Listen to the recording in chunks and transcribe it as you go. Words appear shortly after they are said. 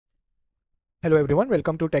Hello everyone,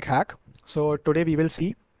 welcome to Tech Hack. So today we will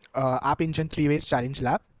see App Engine 3 Ways Challenge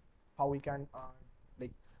Lab, how we can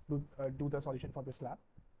like do the solution for this lab.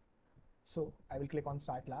 So I will click on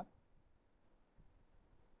Start Lab.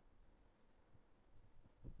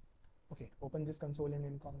 Okay, open this console in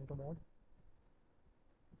incognito mode.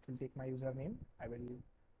 It will take my username. I will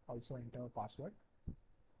also enter password.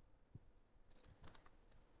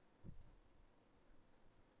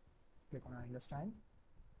 Click on I understand.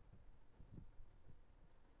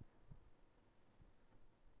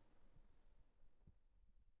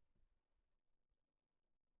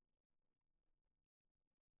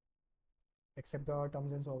 Accept the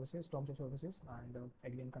terms of services, and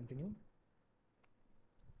agree and continue.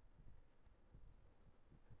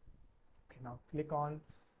 Okay, now click on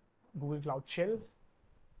Google Cloud Shell,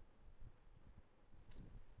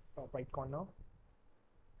 top right corner,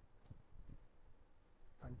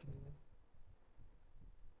 continue.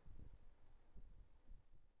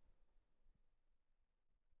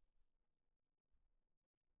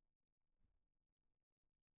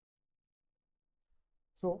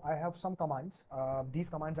 So I have some commands. These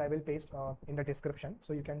commands I will paste in the description,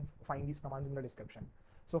 so you can find these commands in the description.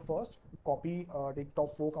 So first, copy the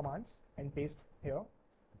top 4 commands and paste here.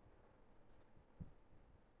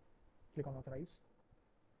 Click on authorize.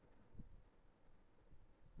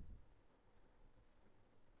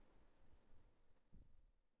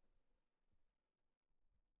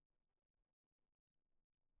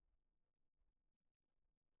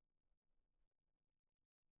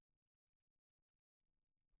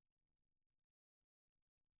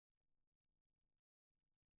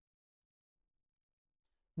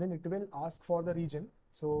 Then it will ask for the region.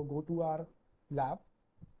 So go to our lab.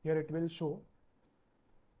 Here it will show.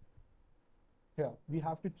 Here we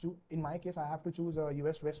have to choose. In my case, I have to choose a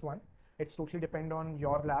US West one. It's totally depend on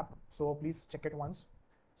your lab. So please check it once.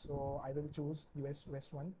 So I will choose US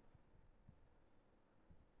West one.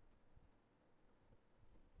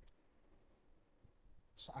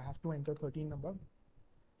 So I have to enter 13 number.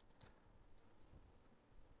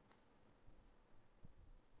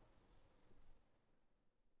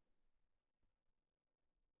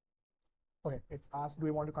 Okay, it's asked, do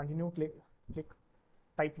you want to continue? Click,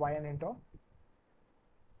 type Y and enter.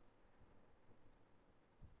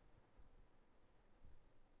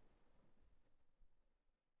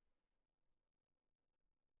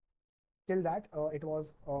 Till that, it was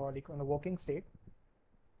like on the working state.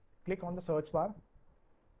 Click on the search bar,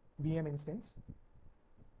 VM instance.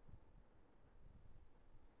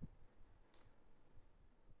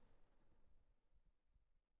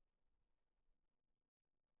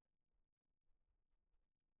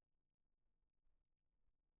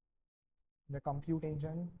 The compute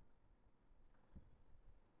engine.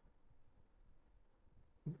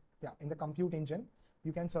 Yeah, in the compute engine,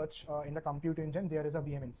 you can search in the compute engine, there is a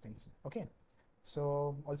VM instance. Okay.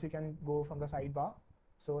 So also you can go from the sidebar.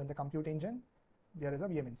 So in the compute engine, there is a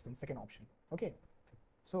VM instance, second option. Okay.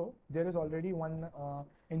 So there is already one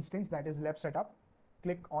instance that is left set up.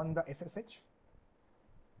 Click on the SSH.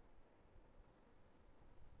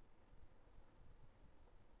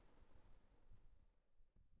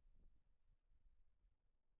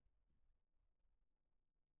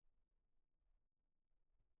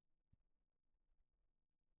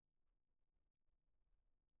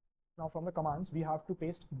 Now from the commands, we have to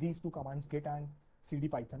paste these two commands, git and cd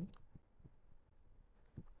python.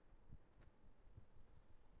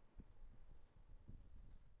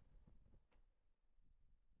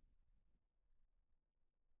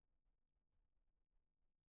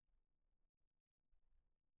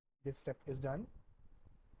 This step is done.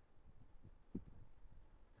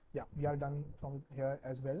 Yeah, we are done from here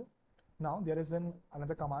as well. Now there is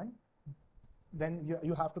another command. Then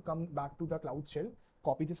you have to come back to the cloud shell,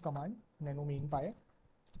 copy this command, nano meanpy.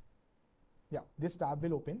 Yeah, this tab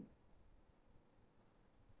will open.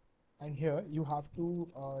 And here you have to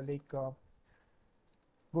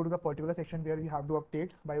go to the particular section where we have to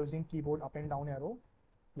update by using keyboard up and down arrow.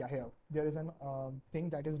 Yeah, here there is an thing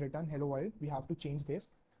that is written hello world. We have to change this.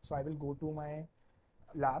 So I will go to my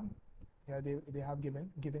lab. Here they have given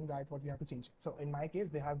that what we have to change. So in my case,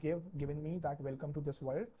 they have given me that welcome to this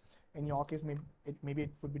world. In your case, maybe it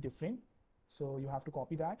would be different. So you have to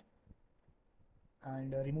copy that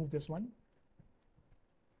and remove this one.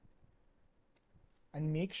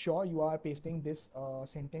 And make sure you are pasting this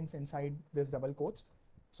sentence inside this double quotes.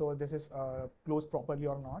 So this is closed properly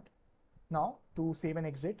or not. Now to save and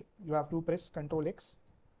exit, you have to press Ctrl X,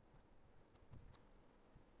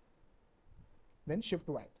 then Shift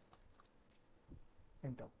Y,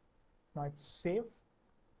 enter. Now it's save.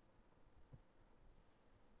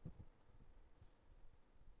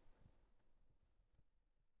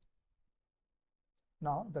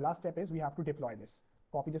 Now the last step is we have to deploy this.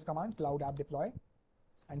 Copy this command, cloud app deploy,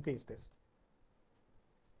 and paste this.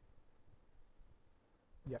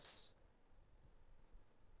 Yes.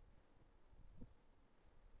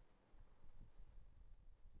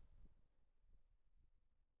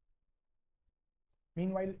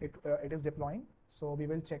 Meanwhile, it is deploying, so we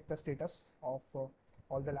will check the status of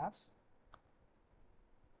all the labs.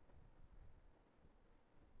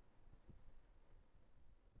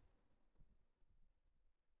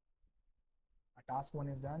 Task 1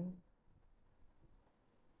 is done.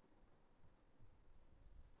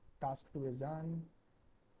 Task 2 is done.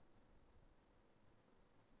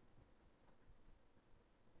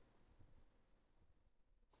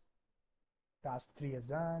 Task 3 is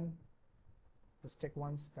done. Just check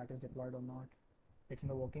once that is deployed or not. It's in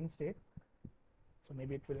the working state, so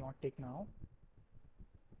maybe it will not take now.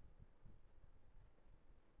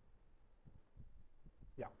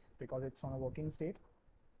 Yeah, because it's on a working state,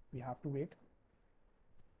 we have to wait.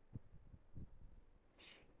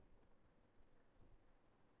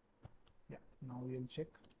 Yeah, now we'll check.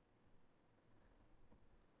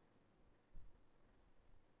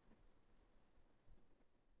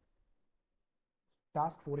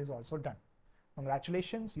 Task 4 is also done.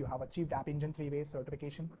 Congratulations, you have achieved App Engine 3-way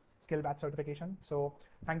certification, skill batch certification. So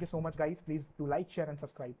thank you so much, guys. Please do like, share, and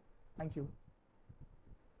subscribe. Thank you.